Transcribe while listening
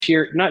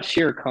not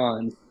Shere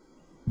Khan,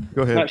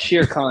 Go ahead. not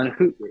Shere Khan.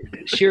 Who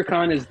Shere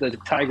Khan is the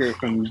tiger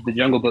from the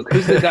Jungle Book.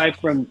 Who's the guy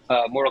from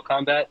Mortal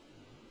Kombat?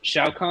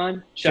 Shao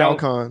Kahn. Shao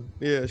Kahn.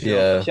 Yeah, Shao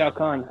Yeah. Kahn. Shao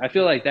Kahn. I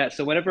feel like that.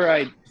 So whenever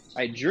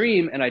I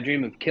dream and I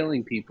dream of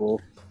killing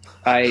people,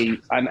 I'm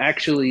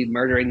actually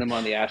murdering them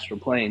on the astral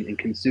plane and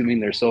consuming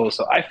their souls.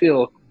 So I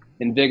feel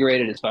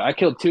invigorated as fuck. I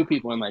killed two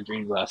people in my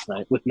dreams last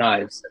night with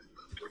knives.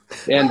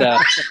 And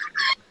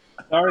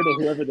sorry to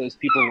whoever those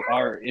people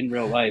are in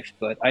real life,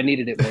 but I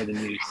needed it more than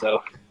you.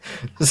 So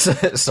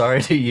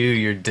Sorry to you,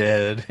 you're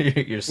dead.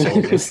 You're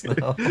soulless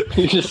now.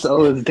 your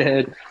soul is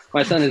dead.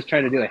 My son is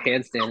trying to do a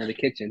handstand in the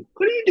kitchen.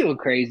 What are you doing,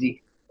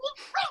 crazy?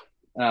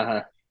 Uh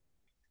huh.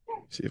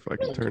 See if I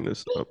can turn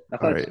this up. I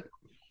All thought right.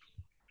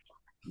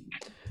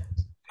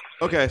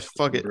 Okay,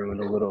 fuck it.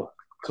 ruined a little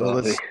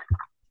So coffee.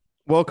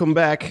 welcome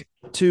back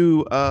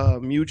to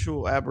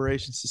Mutual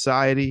Aberration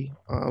Society.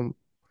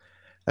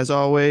 As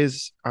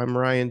always, I'm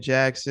Ryan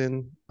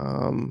Jackson.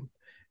 And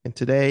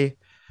today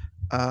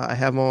I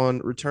have on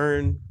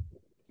return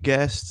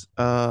guest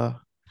the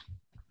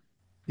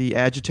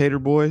Agitator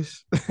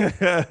Boys.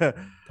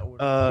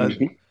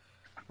 Mhm.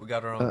 We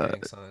got our own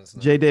gang signs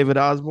now. J. David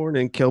Osborne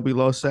and Kelby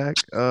Losack.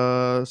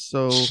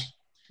 So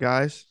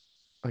guys,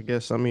 I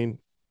guess I'm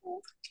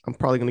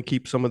probably gonna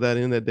keep some of that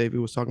in that David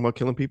was talking about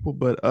killing people,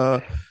 but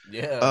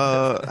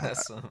Yeah,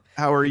 that's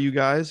how are you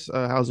guys?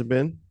 How's it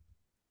been?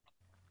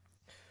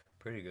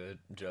 pretty good.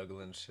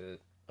 Juggling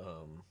shit.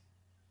 Um,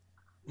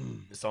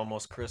 it's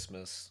almost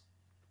Christmas,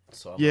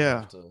 so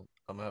Yeah,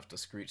 I'm gonna have to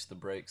screech the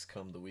brakes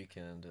come the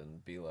weekend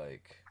and be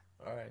like,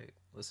 all right,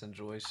 let's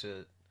enjoy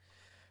shit.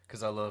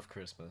 Cause I love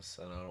Christmas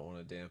and I don't want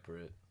to damper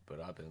it. But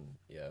I've been,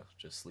 yeah,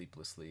 just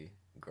sleeplessly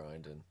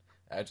grinding.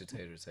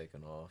 Agitator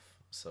taking off,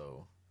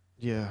 so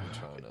yeah, we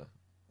trying to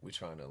we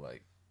trying to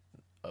like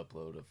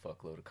upload a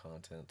fuckload of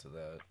content to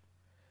that.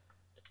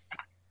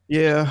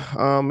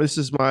 yeah. This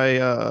is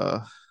my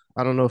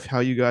I don't know if how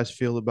you guys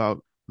feel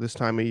about this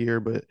time of year,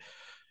 but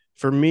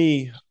for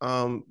me,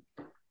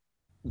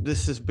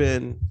 this has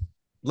been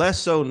less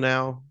so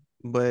now,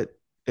 but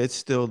it's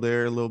still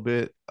there a little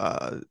bit.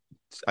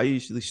 I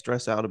usually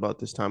stress out about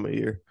this time of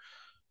year.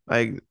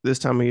 Like this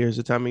time of year is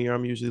the time of year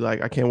I'm usually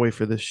like, I can't wait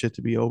for this shit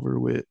to be over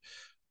with.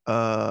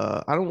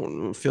 I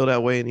don't feel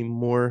that way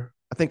anymore.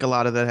 I think a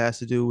lot of that has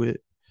to do with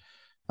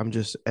I'm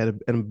just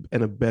in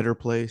a better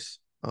place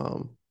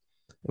in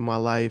my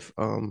life.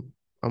 I'm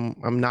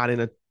not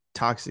in a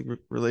toxic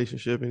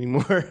relationship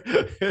anymore.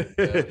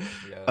 Yeah,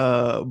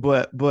 yeah,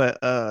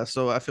 But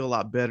so I feel a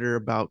lot better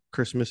about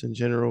Christmas in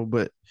general,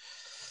 but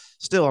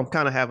still I'm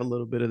kind of have a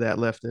little bit of that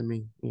left in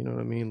me. You know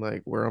what I mean?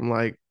 Like where I'm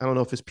like, I don't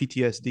know if it's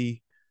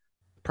PTSD,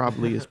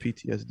 probably is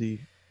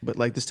PTSD, but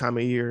like this time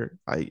of year,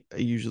 I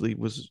usually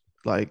was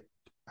like,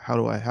 how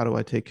do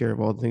I take care of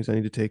all the things I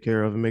need to take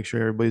care of and make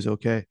sure everybody's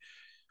okay?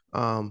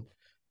 Um,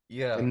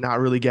 yeah, and not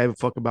really gave a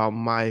fuck about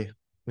my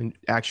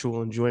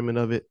actual enjoyment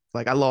of it.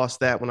 Like I lost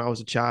that when I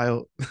was a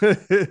child.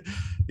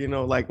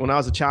 Like when I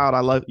was a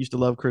child, used to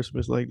love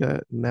Christmas like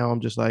that. Now I'm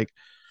just like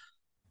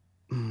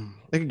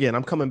again,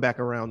 I'm coming back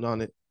around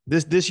on it.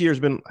 This year's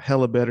been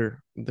hella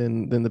better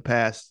than the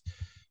past.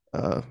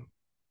 Uh,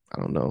 I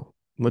don't know,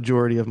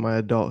 majority of my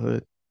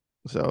adulthood.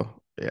 So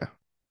yeah,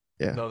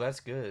 yeah. No, that's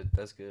good.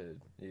 That's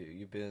good.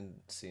 You've been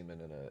seeming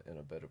in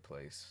a better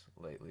place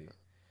lately.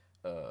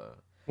 Uh,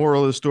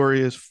 Moral of the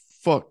story is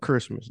fuck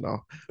Christmas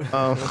now.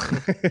 Um,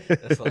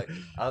 it's like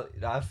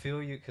I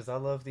feel you because I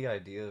love the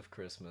idea of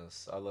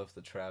Christmas. I love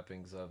the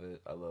trappings of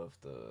it. I love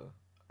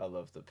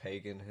the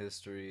pagan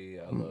history.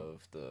 I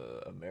love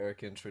the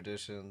American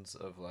traditions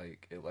of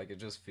like it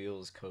just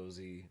feels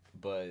cozy,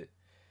 but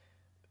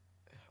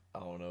I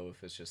don't know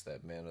if it's just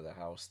that man of the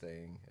house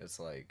thing. It's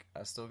like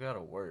I still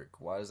gotta work.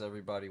 Why does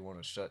everybody want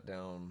to shut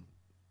down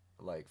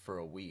like for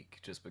a week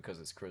just because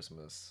it's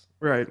Christmas?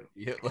 right.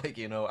 Yeah, like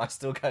I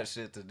still got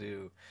shit to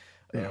do.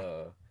 Yeah.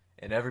 Uh,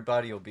 and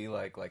everybody will be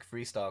like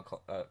freelance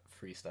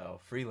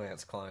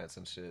clients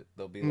and shit.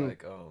 They'll be Mm.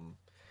 like,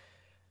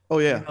 Oh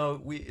yeah.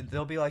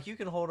 they'll be like, you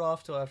can hold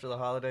off till after the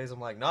holidays. I'm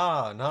like,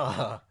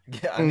 nah,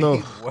 yeah, I No.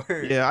 need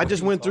work. Yeah, I What are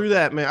just you went through talking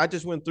that, about? man. I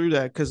just went through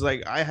that because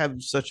like I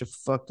have such a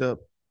fucked up.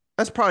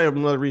 That's probably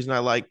another reason I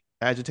like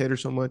Agitator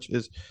so much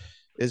is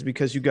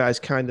because you guys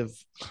kind of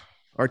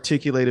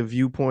articulate a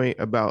viewpoint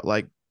about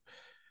like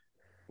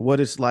what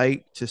it's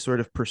like to sort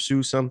of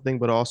pursue something,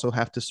 but also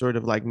have to sort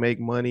of like make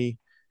money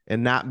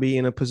and not be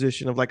in a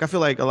position of like I feel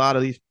like a lot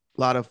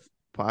of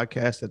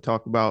podcasts that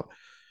talk about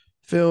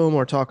film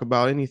or talk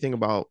about anything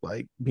about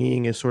like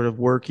being a sort of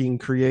working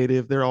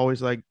creative, they're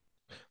always like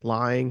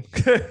lying.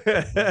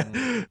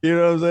 Hmm. You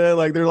know what I'm saying?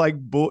 Like they're like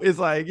it's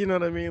like, you know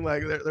what I mean?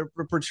 Like they're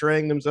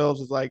portraying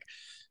themselves as like,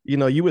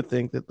 you would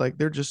think that like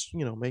they're just,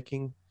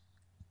 making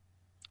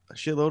a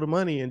shitload of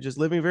money and just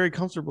living very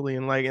comfortably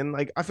and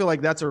like I feel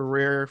like that's a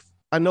rare.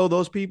 I know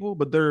those people,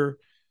 but they're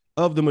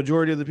of the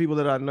majority of the people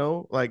that I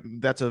know, like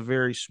that's a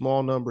very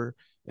small number.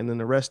 And then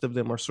the rest of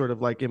them are sort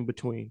of like in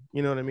between.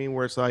 You know what I mean?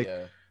 Where it's like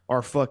Yeah,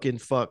 are fucking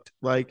fucked.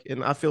 Like,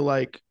 and I feel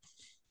like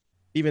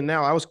even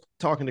now, I was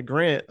talking to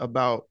Grant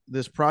about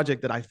this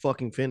project that I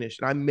fucking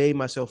finished, and I made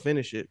myself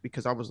finish it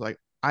because I was like,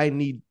 I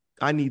need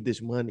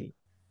this money,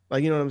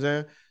 like, you know what I'm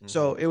saying.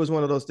 So Hmm. it was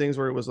one of those things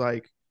where it was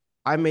like,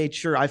 I made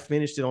sure I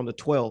finished it on the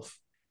 12th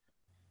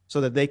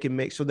so that they can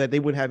make so that they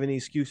wouldn't have any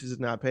excuses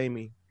to not pay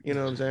me. You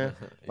know what I'm saying?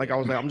 Like I Yeah.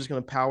 was like, I'm just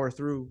gonna power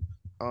through.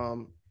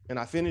 And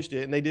I finished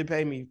it, and they did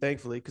pay me,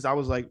 thankfully, because I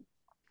was like,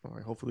 all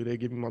right, hopefully they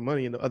give me my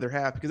money in the other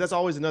half, because that's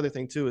always another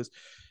thing too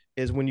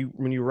is when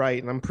you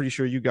write, and I'm pretty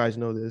sure you guys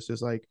know this,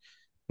 is like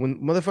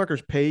when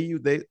motherfuckers pay you,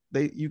 they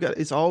you got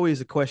it's always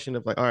a question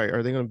of like, all right,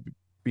 are they gonna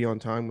be on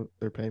time with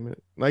their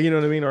payment? Like, you know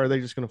what I mean? Or are they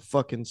just gonna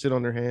fucking sit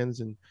on their hands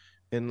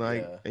and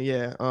like,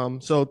 Yeah. yeah.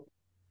 So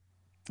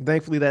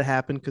thankfully that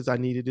happened because I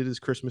needed it. It's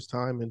Christmas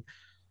time, and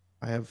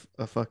I have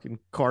a fucking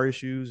car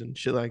issues and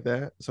shit like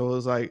that. So it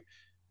was like,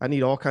 I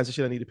need all kinds of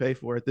shit I need to pay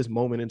for at this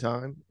moment in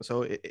time.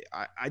 So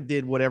I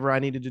did whatever I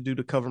needed to do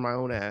to cover my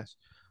own ass.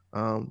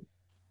 Um,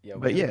 Yeah,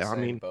 we but in the yeah, I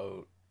same mean,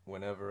 boat.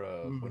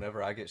 mm,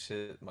 Whenever I get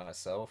shit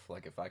myself,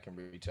 like if I can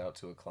reach out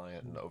to a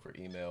client and over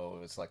email,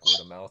 it's like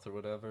word of mouth or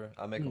whatever,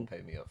 I make them mm.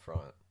 pay me up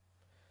front.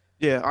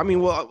 Yeah, I mean,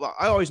 well,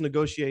 I always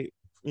negotiate.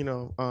 You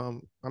know,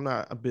 I'm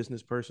not a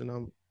business person.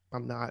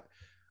 I'm not.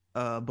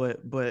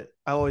 But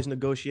I always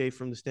negotiate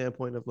from the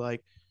standpoint of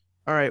like,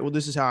 all right, well,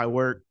 this is how I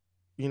work.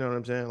 You know what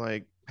I'm saying?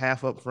 Like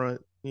half up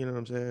front. You know what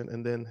I'm saying?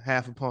 And then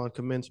half upon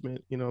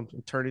commencement. You know, I'm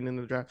turning in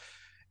the draft,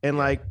 and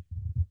Yeah. like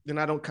then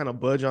I don't kind of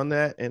budge on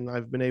that, and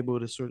I've been able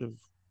to sort of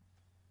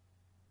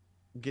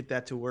get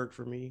that to work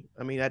for me.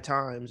 I mean, at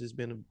times it's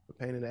been a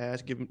pain in the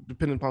ass, given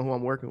depending upon who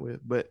I'm working with,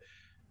 but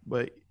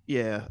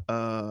yeah,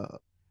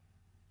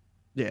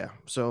 yeah.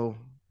 So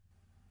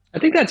I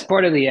think that's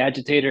part of the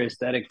agitator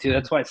aesthetic too.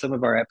 That's why some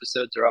of our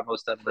episodes are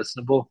almost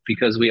unlistenable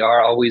because we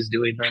are always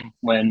doing them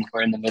when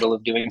we're in the middle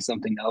of doing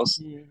something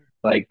else.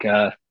 Like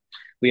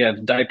we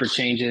have diaper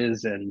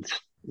changes and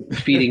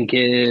feeding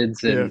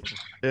kids yeah, and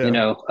you yeah.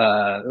 know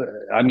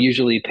I'm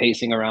usually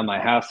pacing around my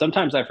house.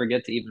 Sometimes I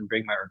forget to even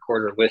bring my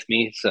recorder with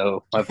me,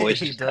 so my voice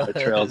He just kind of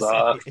trails does.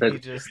 off, He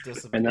just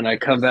and then I disappears.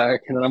 come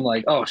back and then I'm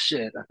like, oh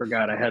shit, I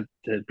forgot I had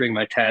to bring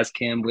my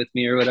Tascam with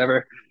me or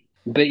whatever.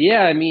 But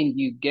yeah, I mean,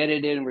 you get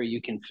it in where you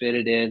can fit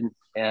it in,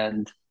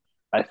 and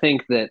I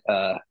think that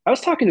I was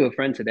talking to a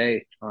friend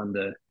today on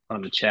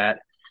the chat,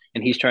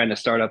 and he's trying to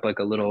start up like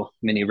a little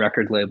mini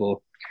record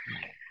label,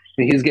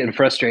 and he's getting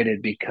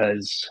frustrated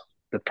because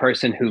the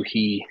person who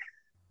he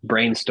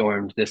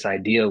brainstormed this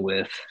idea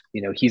with,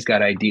 you know, he's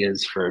got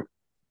ideas for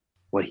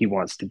what he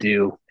wants to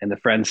do, and the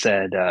friend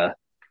said,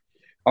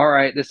 "All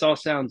right, this all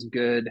sounds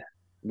good.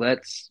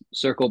 Let's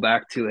circle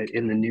back to it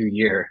in the new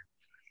year."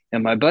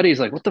 And my buddy's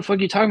like, "What the fuck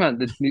are you talking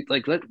about?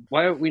 Like,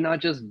 why are we not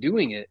just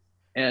doing it?"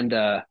 And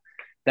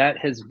that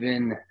has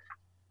been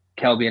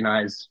Kelby and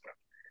I's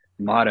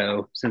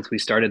motto since we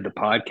started the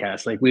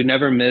podcast. Like, we've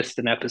never missed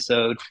an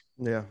episode,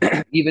 Yeah.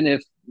 even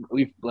if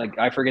we like.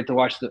 I forgot to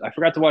watch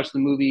the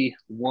movie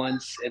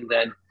once, and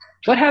then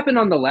what happened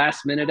on the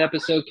last minute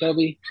episode,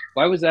 Kelby?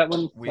 Why was that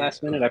one We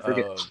last minute? I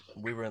forget.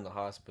 we were in the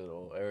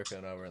hospital. Erica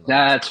and I were in the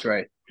That's hospital.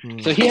 right.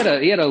 So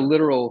Mm. he had a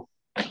literal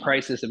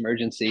crisis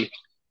emergency,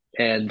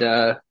 and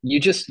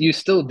you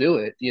still do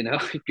it. You know,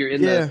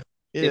 Yeah.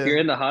 if Yeah. you're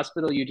in the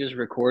hospital, you just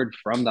record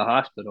from the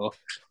hospital.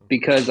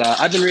 Because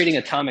I've been reading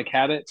Atomic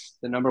Habits,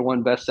 the number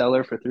one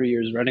bestseller for 3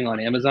 years running on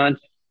Amazon,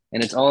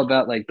 and it's all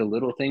about like the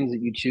little things that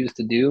you choose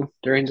to do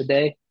during the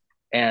day,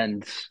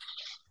 and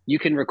you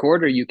can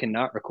record or you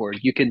cannot record.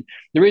 You can.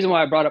 The reason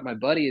why I brought up my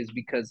buddy is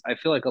because I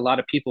feel like a lot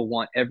of people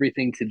want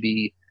everything to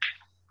be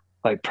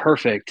like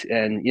perfect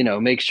and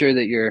make sure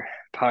that your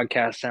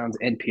podcast sounds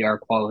NPR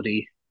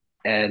quality,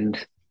 and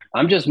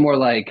I'm just more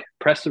like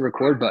press the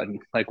record button,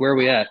 like where are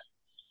we at,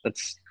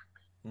 let's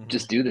Hmm.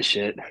 just do the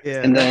shit.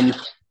 Yeah. And That.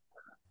 then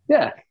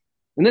yeah,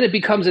 and then it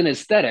becomes an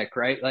aesthetic,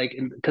 right? Like,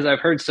 because I've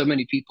heard so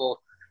many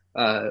people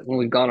when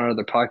we've gone on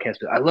other podcasts,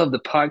 but I love the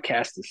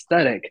podcast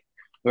aesthetic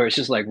where it's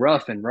just like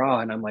rough and raw,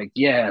 and I'm like,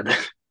 yeah,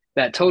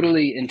 that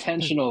totally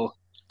intentional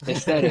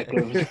aesthetic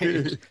of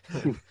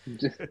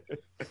just,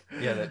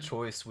 Yeah, that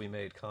choice we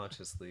made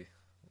consciously.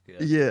 Yeah.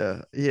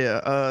 Yeah,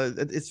 yeah.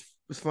 It's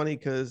funny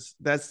because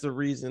that's the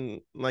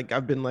reason. Like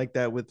I've been like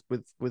that with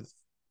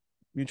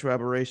Mutual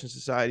Aberration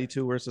Society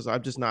too, where it says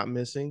I'm just not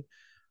missing.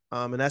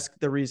 And that's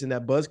the reason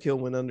that Buzzkill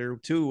went under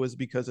too, was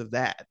because of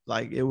that.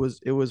 Like it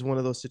was one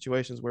of those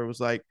situations where it was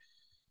like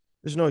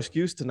there's no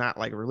excuse to not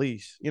like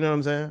release. You know what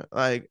I'm saying?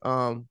 Like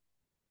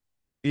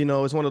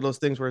it's one of those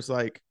things where it's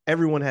like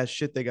everyone has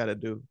shit they got to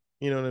do.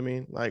 You know what I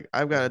mean? Like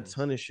I've got a Hmm.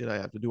 ton of shit I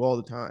have to do all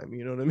the time.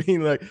 You know what I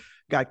mean? Like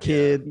got Yeah.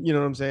 kid. You know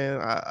what I'm saying?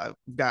 I've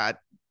got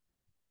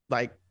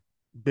like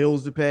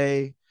bills to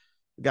pay,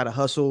 got to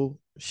hustle,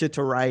 shit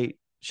to write,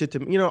 shit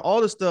to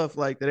all the stuff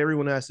like that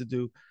everyone has to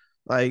do.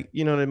 Like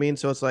you know what I mean?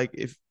 So it's like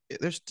if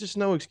there's just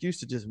no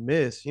excuse to just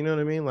miss. You know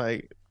what I mean?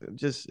 Like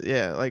just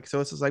yeah. Like so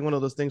it's just like one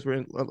of those things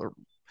where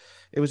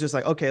it was just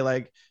like okay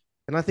like,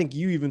 and I think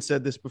you even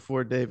said this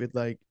before, David.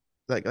 Like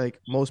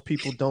most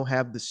people don't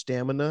have the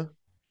stamina.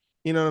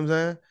 You know what I'm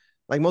saying?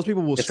 Like most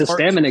people will It's a start.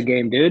 stamina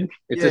game, dude.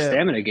 It's a Yeah,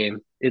 stamina game.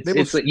 they will.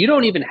 It's like you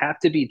don't even have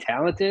to be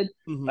talented.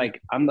 Mhm. Like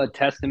I'm a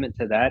testament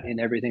to that in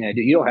everything I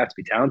do. You don't have to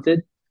be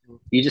talented.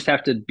 You just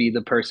have to be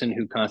the person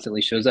who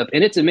constantly shows up.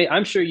 And it's amazing.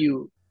 I'm sure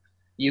you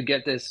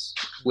get this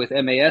with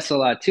MAS a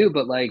lot too,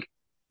 but like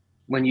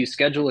when you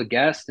schedule a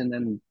guest and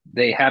then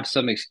they have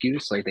some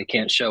excuse like they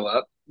can't show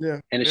up, Yeah,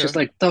 and it's yeah. just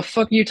like the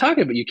fuck are you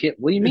talking about? You can't.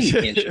 What do you mean you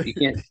can't? You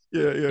can't.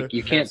 Yeah, yeah, You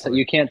Yeah, can't. it's like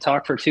You can't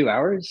talk for 2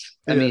 hours.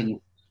 I yeah, mean,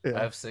 I yeah,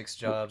 have 6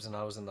 jobs and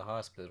I was in the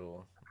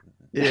hospital.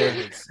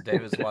 yeah.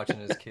 David's watching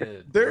his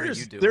kid. What are you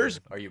There's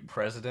doing? Are you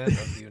president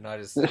of the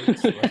United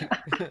States? Like,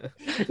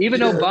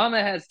 even yeah.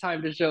 Obama has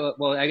time to show up.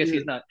 Well, I guess Yeah.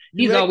 he's not.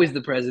 You He's make always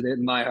the president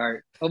in my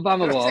heart.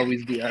 Obama will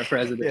always be our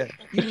president.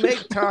 yeah. You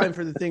make time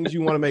for the things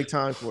you want to make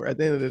time for at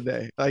the end of the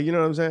day. Like, you know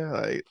what I'm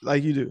saying?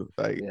 Like you do.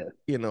 Like,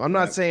 Yeah. I'm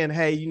not saying,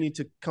 hey, you need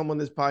to come on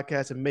this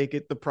podcast and make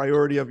it the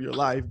priority of your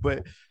life,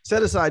 but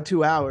set aside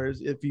 2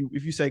 hours if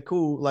you say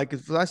cool. Like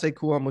if I say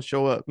cool, I'm gonna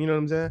show up. You know what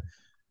I'm saying?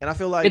 And I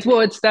feel like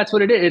It's that's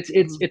what it is.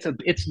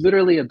 It's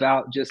literally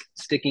about just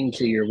sticking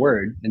to your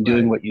word and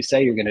doing right. what you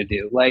say you're going to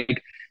do.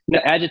 Like,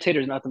 Agitator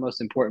is not the most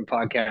important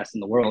podcast in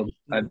the world.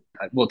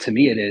 Well, to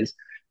me it is,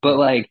 but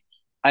like,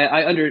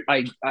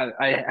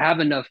 I have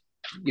enough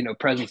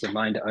presence of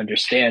mind to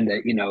understand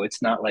that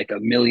it's not like a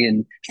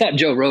million. It's not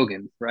Joe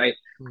Rogan, right?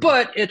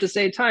 But at the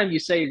same time, you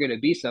say you're going to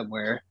be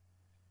somewhere.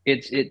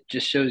 It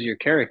just shows your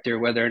character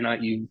whether or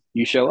not you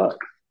show up.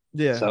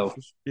 Yeah, So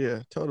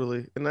yeah,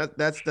 totally. And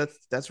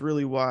that's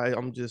really why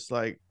I'm just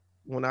like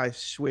when I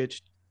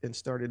switched and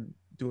started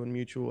doing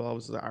mutual, I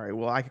was like, all right,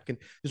 well,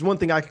 there's one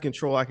thing I can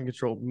control. I can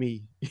control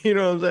me. You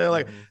know what I'm saying?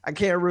 Like I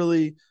can't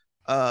really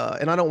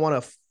and I don't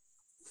want to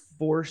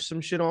force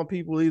some shit on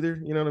people either.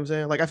 You know what I'm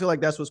saying? Like I feel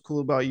like that's what's cool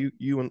about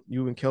you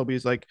and Kelby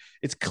is like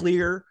it's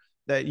clear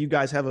that you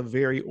guys have a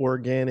very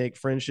organic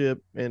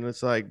friendship and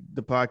it's like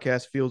the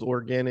podcast feels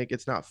organic.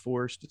 It's not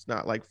forced. It's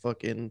not like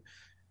fucking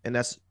and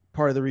that's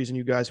part of the reason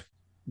you guys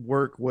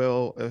work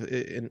well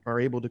and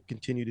are able to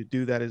continue to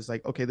do that is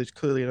like okay there's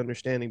clearly an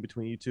understanding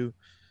between you two,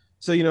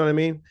 so you know what I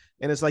mean,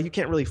 and it's like you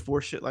can't really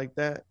force shit like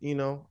that,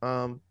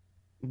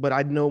 but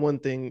I know one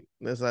thing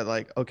is that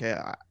like okay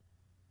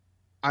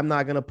I'm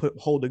not gonna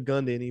hold a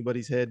gun to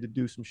anybody's head to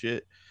do some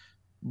shit,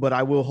 but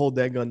I will hold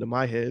that gun to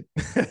my head.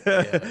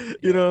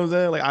 You know what I'm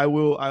saying? Like I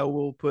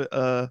will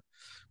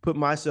put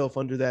myself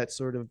under that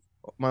sort of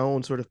my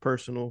own sort of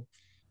personal.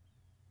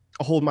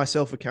 I'll hold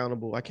myself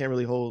accountable. I can't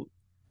really hold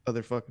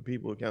other fucking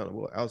people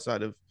accountable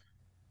outside of,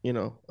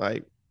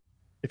 like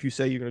if you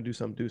say you're gonna do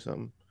something, do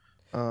something.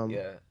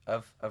 yeah,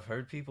 I've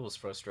heard people's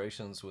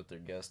frustrations with their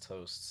guest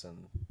hosts and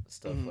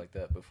stuff Mhm. like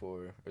that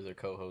before, or their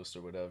co-host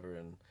or whatever,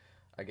 and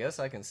I guess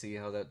I can see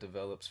how that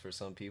develops for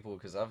some people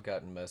because I've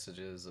gotten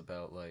messages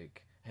about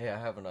like, "Hey, I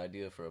have an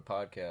idea for a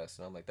podcast,"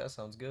 and I'm like, "That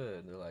sounds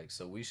good." They're like,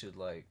 "So we should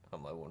like,"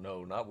 I'm like, "Well,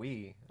 no, not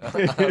we.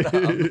 I'm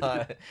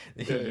not.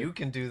 Yeah. You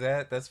can do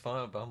that. That's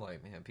fine." But I'm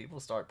like, man, people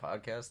start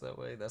podcasts that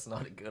way. That's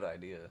not a good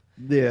idea.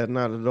 Yeah,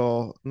 not at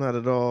all. Not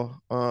at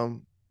all.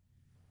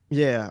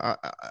 Yeah,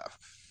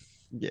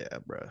 yeah,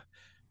 bro.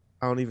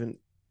 I don't even.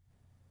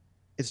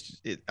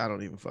 I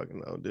don't even fucking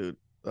know, dude.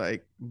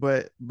 Like,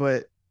 but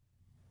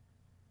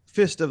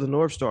Fist of the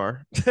North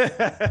Star.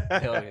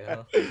 Hell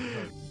yeah.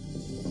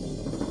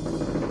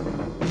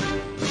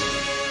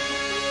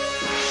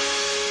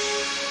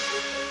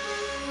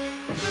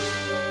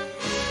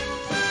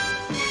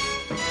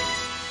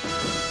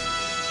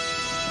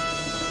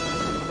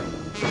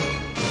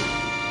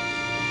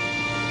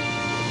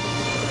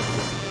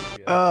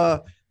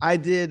 I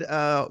did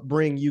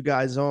bring you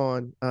guys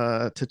on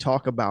to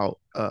talk about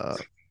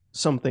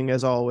something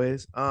as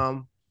always,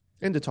 and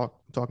to talk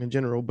in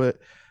general. But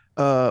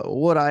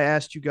what I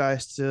asked you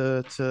guys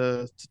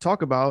to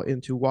talk about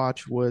and to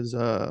watch was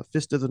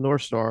Fist of the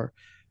North Star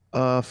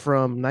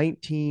from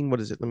 19.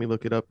 What is it? Let me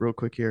look it up real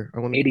quick here. I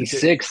want to get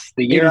 86,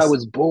 the year 80, I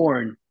was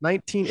born.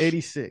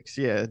 1986.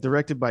 Yeah,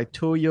 directed by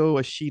Toyo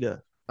Ashida.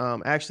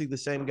 Actually the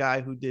same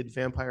guy who did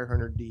Vampire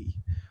Hunter D.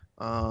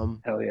 Hell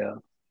yeah.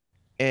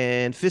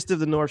 And Fist of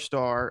the North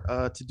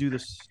Star, to do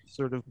this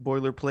sort of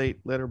boilerplate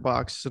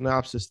letterbox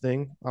synopsis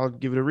thing. I'll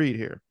give it a read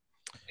here.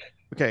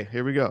 Okay,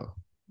 here we go.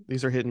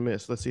 These are hit and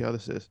miss. Let's see how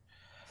this is.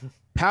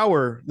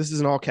 Power, this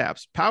is in all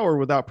caps. Power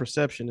without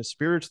perception is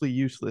spiritually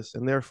useless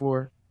and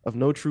therefore of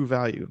no true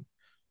value.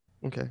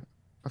 Okay,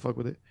 I fuck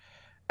with it.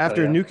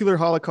 After a nuclear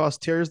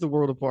holocaust tears the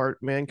world apart,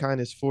 mankind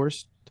is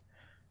forced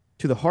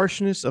to the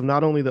harshness of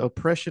not only the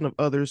oppression of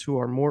others who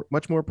are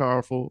much more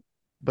powerful,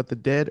 but the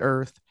dead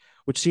earth,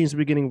 which seems to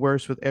be getting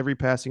worse with every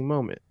passing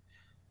moment.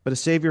 But a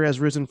savior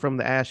has risen from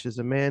the ashes,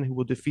 a man who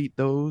will defeat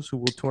those who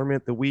will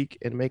torment the weak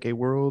and make a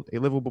world a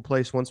livable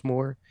place once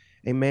more,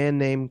 a man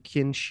named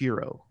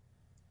Kinshiro.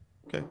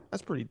 Okay,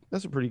 that's pretty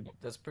That's pretty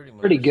much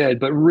pretty good.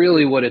 But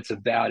really, what it's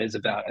about is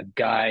about a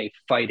guy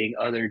fighting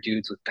other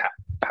dudes with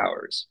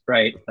powers,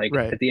 right? Like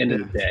right. at the end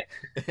of the day,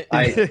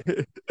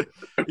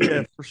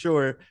 Yeah, for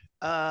sure.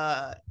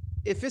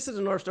 If Fist of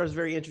the North Star is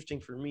very interesting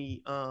for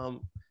me.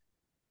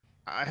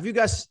 are you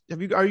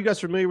guys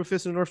familiar with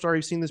Fist of the North Star? Have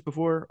you seen this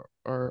before?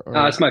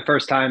 It's my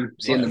first time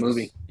seeing Yeah, the it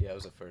movie. was. Yeah, it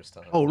was the first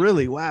time. Oh,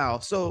 really? Wow.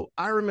 So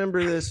I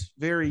remember this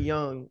very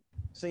young,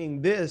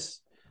 seeing this,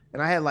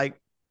 and I had like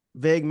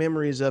vague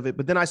memories of it.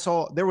 But then I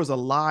saw there was a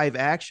live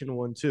action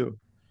one too.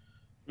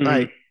 Mhm.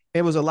 Like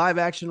it was a live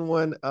action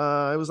one.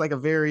 It was like a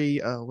very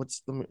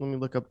let me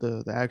look up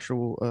the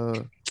actual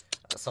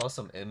I saw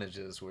some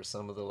images where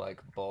some of the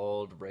like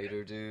bald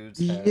raider dudes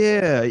had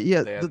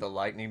yeah. they had the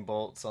lightning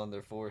bolts on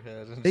their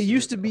forehead and It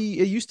used shit. to be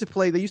they used to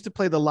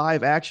play the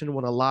live action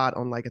one a lot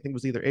on like I think it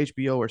was either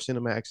HBO or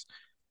Cinemax.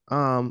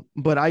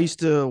 But I used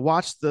to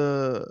watch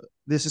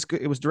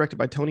it was directed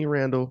by Tony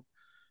Randall,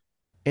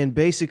 and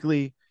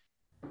basically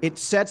it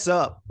sets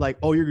up like,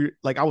 oh, you're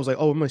like, I was like,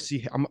 oh,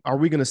 are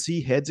we gonna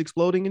see heads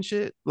exploding and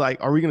shit?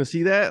 Like, are we gonna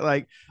see that?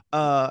 Like,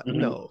 Mhm.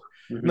 no,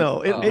 Mhm.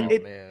 no. Oh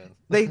man.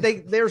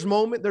 There's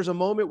a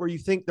moment where you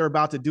think they're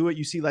about to do it.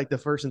 You see like the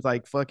person's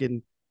like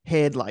fucking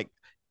head like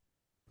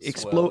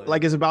explode, Swelling.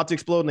 like is about to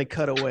explode, and they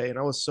cut away. And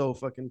I was so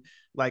fucking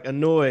like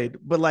annoyed.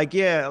 But like,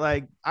 yeah,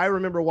 like I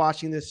remember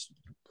watching this.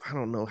 I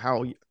don't know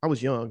how I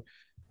was young.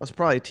 I was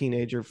probably a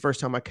teenager. First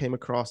time I came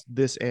across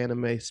this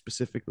anime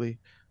specifically,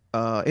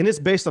 and it's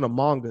based on a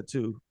manga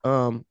too.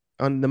 On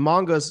the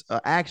mangas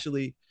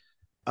actually,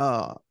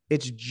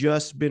 it's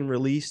just been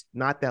released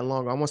not that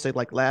long. I want to say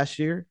like last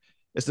year.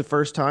 It's the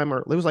first time, or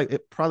it was like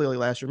probably like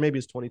last year. Maybe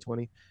it's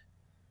 2020.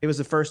 It was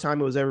the first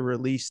time it was ever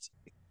released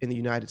in the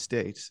United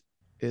States.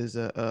 Is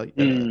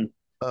Mm.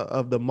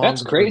 of the That's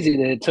mangas. crazy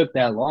that it took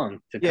that long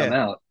to come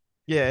Yeah, out.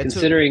 yeah. It took.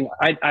 Considering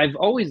I've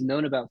always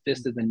known about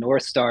Fist of the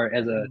North Star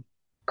as a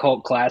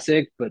cult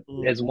classic, but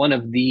Mm, as one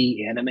of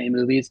the anime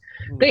movies,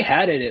 mm, they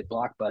had it at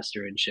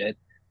Blockbuster and shit.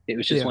 It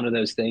was just yeah. one of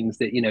those things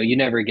that you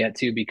never get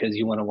to because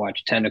you want to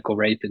watch tentacle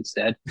rape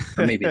instead,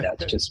 or maybe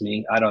that's just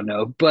me. I don't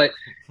know, but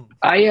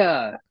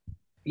I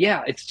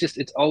yeah,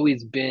 it's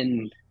always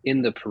been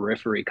in the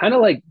periphery, kind of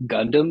like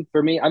Gundam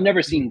for me. I've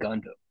never seen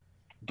Gundam,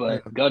 Yeah,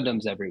 but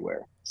Gundam's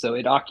everywhere. So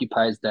it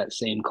occupies that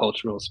same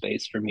cultural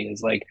space for me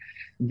as like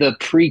the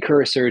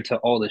precursor to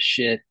all the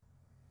shit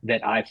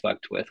that I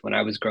fucked with when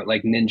I was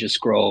like Ninja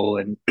Scroll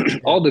and yeah,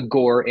 all the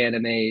gore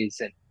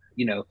animes and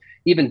you know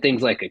even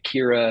things like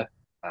Akira.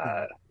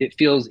 yeah, It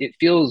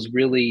feels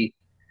really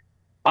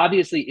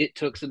obviously it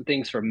took some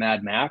things from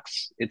Mad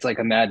Max. It's like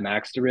a Mad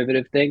Max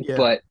derivative thing, yeah.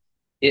 but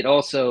it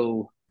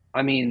also,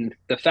 I mean,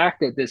 the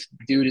fact that this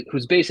dude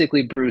who's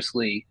basically Bruce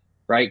Lee,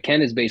 right?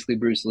 Ken is basically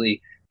Bruce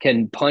Lee,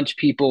 can punch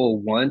people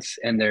once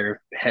and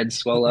their heads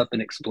swell up and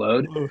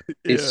explode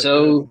is Yeah,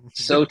 yeah.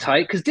 so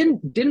tight. Because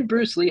didn't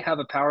Bruce Lee have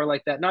a power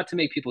like that? Not to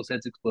make people's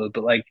heads explode,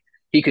 but like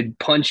he could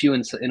punch you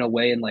in a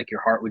way and like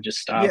your heart would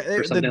just Yeah, stop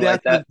or something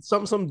like the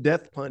that. some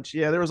death punch.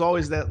 Yeah, there was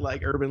always that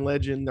like urban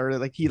legend, or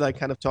like he like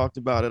kind of talked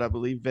about it, I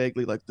believe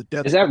vaguely, like the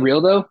death Is that punch.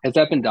 real though? Has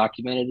that been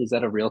documented? Is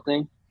that a real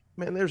thing?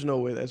 Man, there's no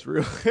way that's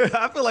real.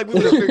 I feel like we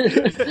would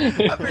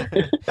have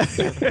figured.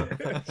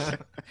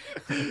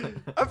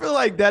 I feel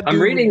like that I'm dude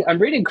would. reading I'm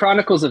reading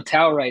Chronicles of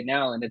Tao right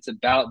now, and it's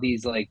about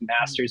these like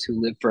masters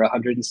who live for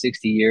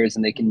 160 years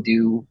and they can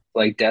do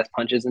like death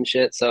punches and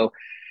shit. So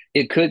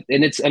it could,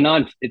 and it's I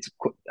don't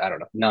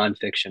know,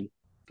 nonfiction, Yeah.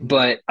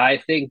 but I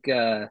think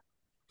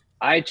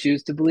I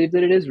choose to believe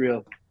that it is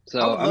real. I So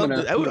would love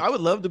to. I'm gonna I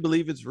would love to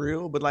believe it's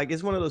real, but like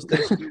it's one of those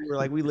things too, where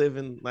like we live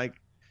in like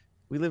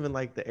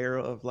the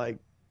era of like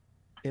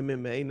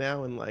MMA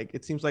now, and like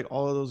it seems like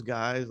all of those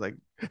guys like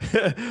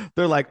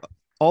they're like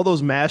all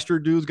those master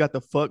dudes got the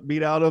fuck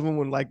beat out of them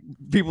when like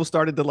people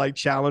started to like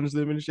challenge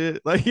them and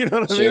shit. Like you know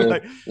what I mean? sure,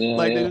 yeah,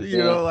 Like they, yeah,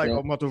 yeah, like yeah, oh,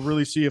 I'm about to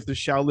really see if the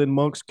Shaolin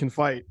monks can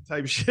fight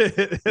type shit,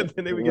 and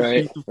then they would get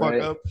right, beat the fuck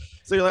right. up.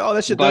 So you're like, oh,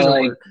 that shit By doesn't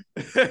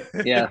like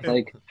work. yeah,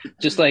 like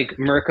just like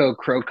Mirko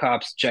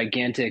Krokop's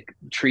gigantic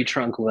tree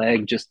trunk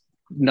leg just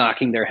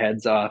knocking their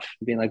heads off,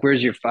 being like,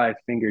 "Where's your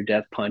five-finger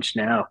death punch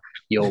now,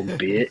 you old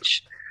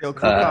bitch?" Yo,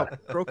 Uh,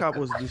 Krokop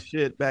was the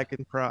shit back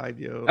in Pride,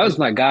 yo. that was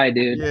my guy,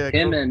 dude. Yeah,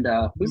 Him and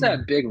who's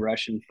that big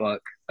Russian fuck?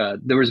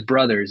 There was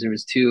brothers. There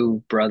was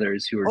two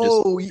brothers who were just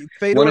oh, one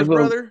Fedor's of them.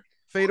 brother,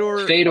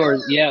 Fedor, Fedor,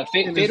 yeah,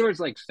 and his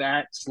Fedor's like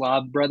fat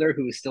Slav brother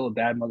who is still a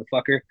bad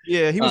motherfucker.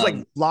 yeah, he was like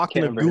locked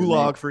in Can't a remember his name.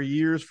 gulag for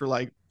years for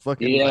like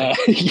fucking like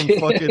Yeah, some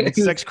fucking yeah.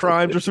 sex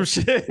crimes or some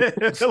shit.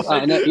 I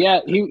Like, know.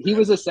 Yeah, he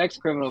was a sex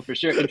criminal for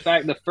sure. In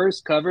fact, the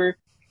first cover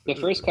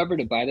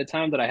to buy the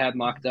time that I had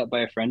mocked up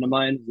by a friend of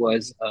mine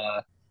was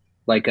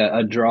like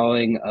a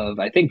drawing of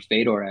I think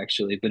Fedor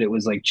actually, but it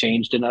was like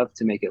changed enough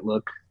to make it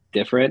look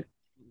different.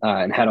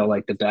 And had all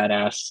like the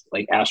badass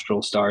like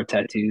astral star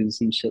tattoos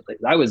and shit. Like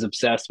I was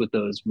obsessed with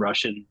those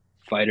Russian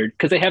fighters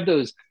because they have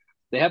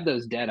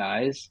those dead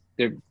eyes.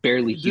 They're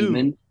barely they do.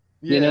 human,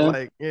 you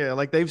know. Yeah,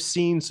 like they've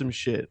seen some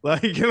shit.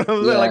 Like you know what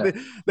I'm saying? Yeah, Like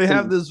they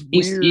have some this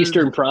weird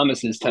Eastern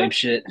promises type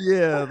shit.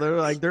 yeah,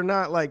 they're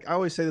not like I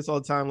always say this all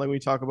the time, like when we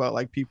talk about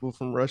like people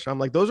from Russia. I'm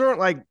like, those aren't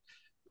like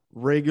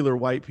regular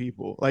white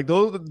people. Like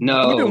those even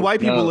No, white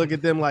people no, look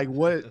at them like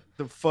what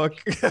the fuck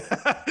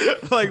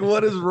like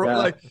what is wrong? yeah,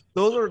 Like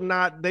those are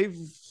not they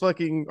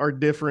fucking are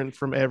different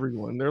from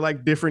everyone. They're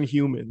like different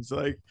humans.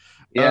 Like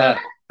uh yeah.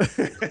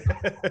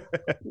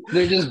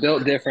 They're just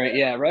built different.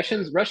 Yeah,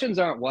 Russians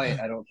aren't white.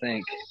 I don't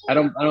think. I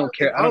don't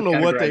care. I don't know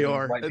what categorize they them as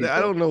are. white I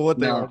people. don't know what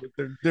they No. are,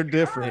 but they're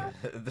different.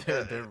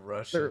 They're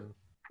Russian.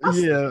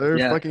 Yeah, they're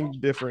Yeah. fucking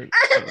different.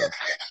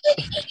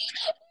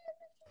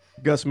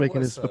 Gus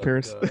making What's his up,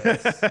 appearance.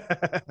 Gus?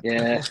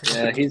 Yeah,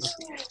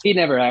 he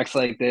never acts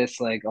like this,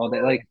 like all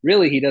that. Like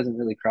really, he doesn't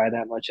really cry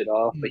that much at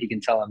all, but he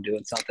can tell I'm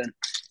doing something,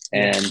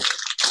 and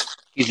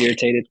he's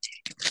irritated.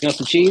 You want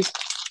some cheese?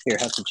 Here,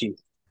 have some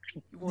cheese.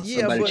 You want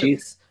Yeah, some but-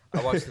 cheese?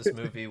 I watched this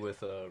movie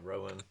with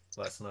Rowan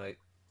last night.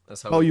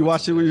 That's how. Oh, we you went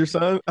watched to it with bed. your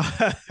son?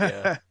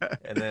 Yeah.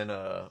 And then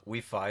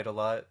we fight a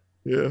lot,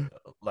 Yeah.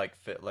 like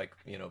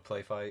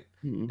play fight.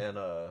 Mhm.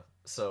 And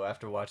so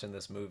after watching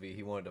this movie,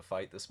 he wanted to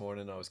fight this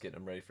morning. I was getting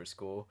him ready for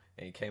school,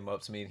 and he came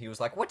up to me and he was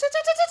like, "What?"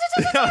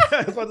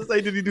 I was about to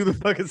say, did he do the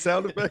fucking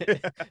sound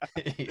effect?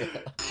 Yeah.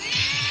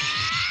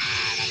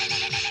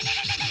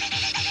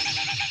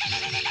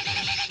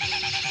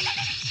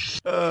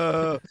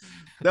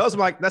 That's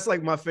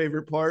like my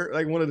favorite part.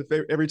 Like one of the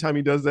favorite every time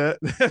he does that.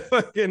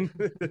 Fucking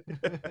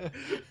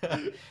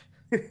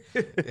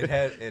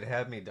It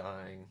had me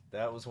dying.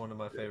 That was one of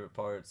my favorite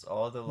parts.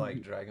 All the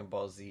like Dragon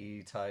Ball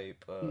Z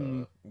type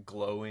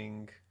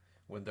glowing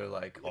when they're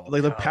like all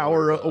like the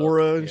power powered up.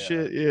 aura and Yeah.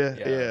 shit.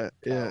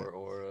 Yeah. Power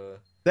aura.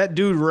 That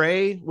dude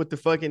Ray with the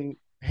fucking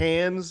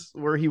hands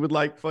where he would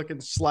like fucking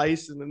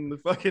slice and then the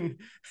fucking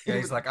Yeah,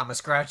 he's like, I'm gonna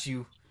scratch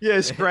you. yeah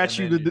scratch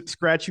and you then to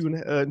scratch you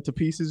into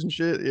pieces and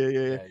shit. Yeah.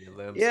 your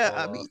limbs Yeah, fall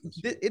I off mean, and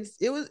shit.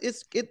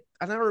 it.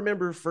 And I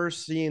remember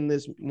first seeing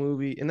this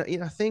movie, and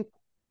I think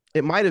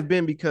it might have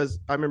been because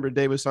I remember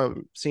David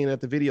seeing it at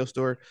the video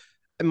store.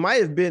 It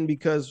might have been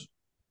because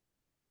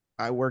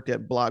I worked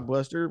at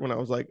Blockbuster when I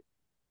was like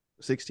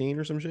 16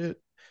 or some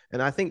shit,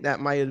 and I think that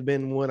might have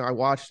been when I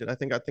watched it. I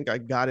think I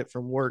got it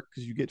from work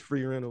because you get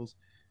free rentals.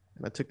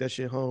 And I took that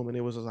shit home, and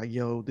it was like,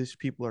 "Yo, these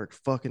people are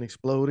fucking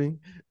exploding!"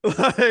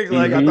 like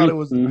I thought it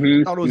was,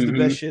 the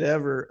best shit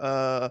ever.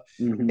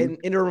 And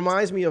it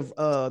reminds me of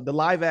the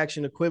live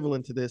action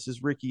equivalent to this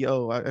is Ricky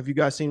O. Have you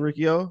guys seen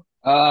Ricky O?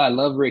 I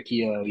love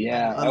Ricky O.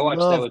 Yeah, I watched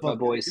that love with my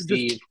boy fucking-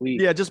 Steve.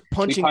 Just We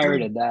punching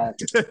pirated that.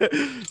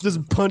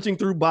 just punching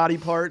through body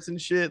parts and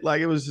shit.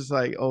 Like it was just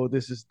like, oh,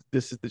 this is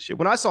the shit.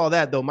 When I saw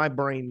that though, my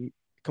brain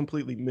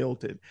completely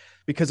melted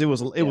because it was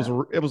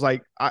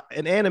like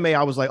an anime.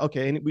 I was like,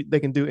 okay, they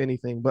can do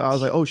anything, but I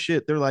was like, oh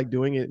shit, they're like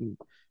doing it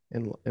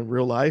in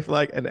real life,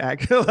 like an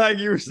act, like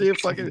you were seeing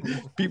fucking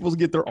people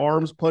get their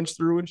arms punched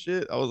through and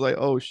shit. I was like,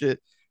 oh shit.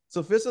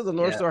 So Fist of the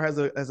North Star has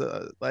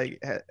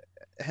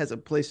a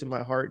place in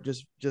my heart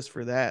just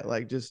for that,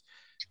 like just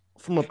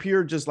from a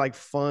pure just like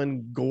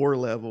fun gore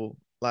level,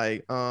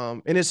 like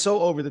and it's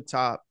so over the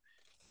top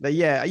that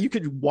you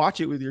could watch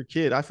it with your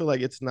kid. I feel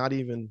like it's not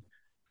even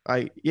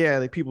like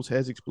people's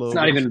heads explode. It's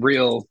not even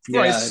real.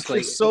 Right, Yeah,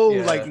 it's so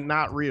like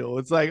not real.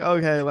 It's like,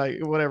 okay, like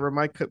whatever.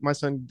 My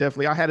son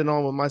definitely. I had it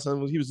on when my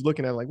son he was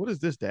looking at it, like, what is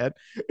this, Dad?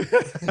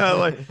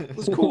 Like,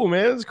 it's cool,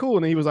 man. It's cool.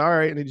 And he was all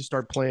right, and he just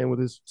started playing with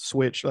his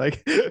Switch.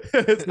 Like,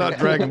 it's not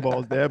Dragon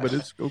Balls, Dad, but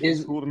it's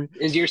cool to me.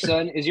 Is your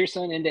son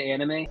into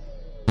anime?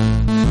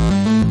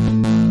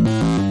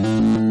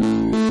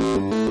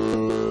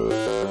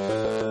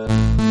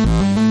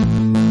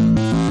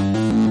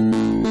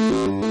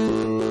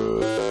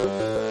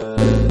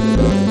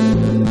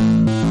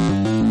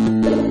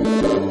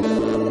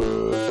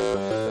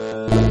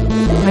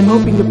 I'm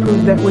hoping to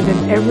prove that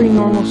within every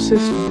normal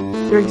system,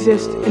 there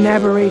exists an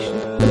aberration,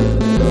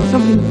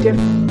 something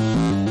different.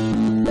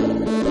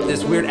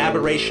 This weird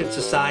aberration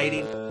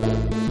society.